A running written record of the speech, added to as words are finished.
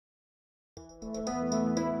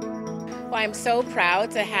Well, I'm so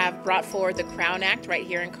proud to have brought forward the Crown Act right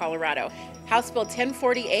here in Colorado. House Bill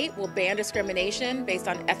 1048 will ban discrimination based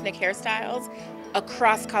on ethnic hairstyles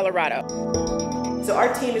across Colorado. So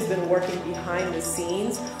our team has been working behind the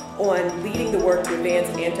scenes on leading the work to advance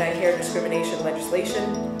anti-hair discrimination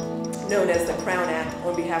legislation known as the Crown Act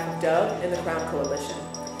on behalf of Doug and the Crown Coalition.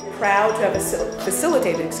 We're proud to have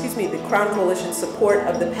facilitated the Crown Coalition's support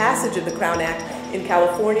of the passage of the Crown Act in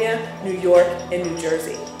California, New York, and New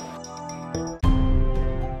Jersey.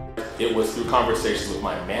 It was through conversations with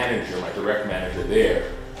my manager, my direct manager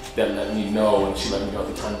there, that let me know, and she let me know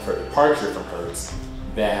at the time of her departure from Hertz,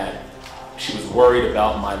 that she was worried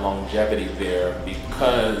about my longevity there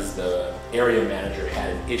because the area manager had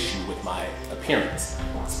an issue with my appearance,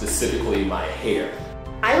 specifically my hair.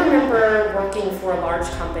 I remember working for a large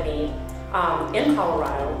company in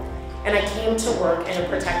Colorado, and I came to work in a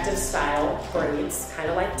protective style braids, kind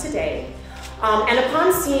of like today. And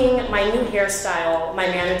upon seeing my new hairstyle, my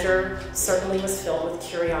manager certainly was filled with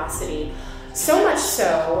curiosity. So much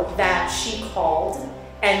so that she called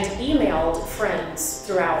and emailed friends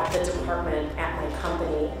throughout the department at my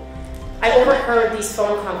company. I overheard these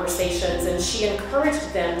phone conversations, and she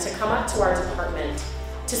encouraged them to come up to our department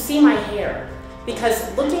to see my hair,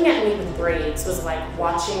 because looking at me with braids was like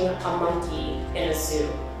watching a monkey in a zoo.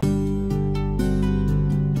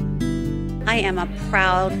 I am a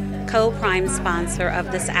proud co-prime sponsor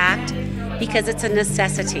of this act because it's a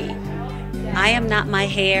necessity. I am not my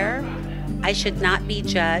hair. I should not be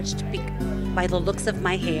judged by the looks of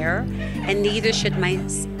my hair, and neither should my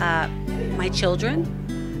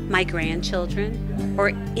children, my grandchildren, or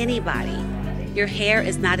anybody. Your hair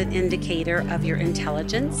is not an indicator of your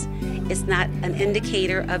intelligence. It's not an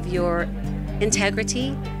indicator of your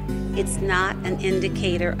integrity. It's not an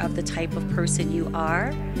indicator of the type of person you are.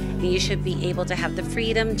 And you should be able to have the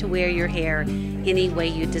freedom to wear your hair any way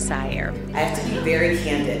you desire. I have to be very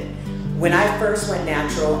candid. When I first went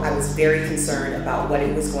natural, I was very concerned about what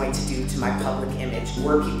it was going to do to my public image.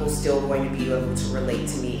 Were people still going to be able to relate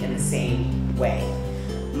to me in the same way?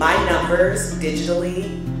 My numbers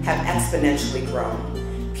digitally have exponentially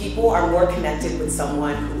grown. People are more connected with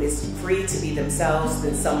someone who is free to be themselves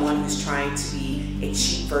than someone who's trying to be a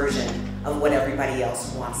cheap version of what everybody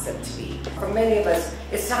else wants them to be. For many of us,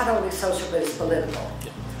 it's not only social, but it's political.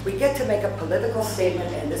 We get to make a political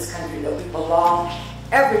statement in this country that we belong,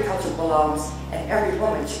 every culture belongs, and every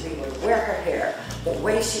woman should be able to wear her hair the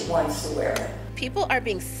way she wants to wear it. People are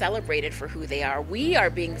being celebrated for who they are. We are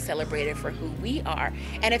being celebrated for who we are.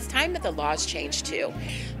 And it's time that the laws change too.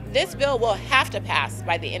 This bill will have to pass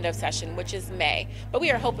by the end of session, which is May, but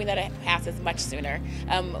we are hoping that it passes much sooner.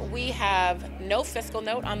 We have no fiscal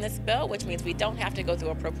note on this bill, which means we don't have to go through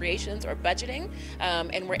appropriations or budgeting,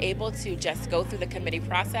 and we're able to just go through the committee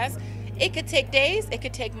process. It could take days, it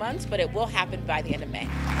could take months, but it will happen by the end of May.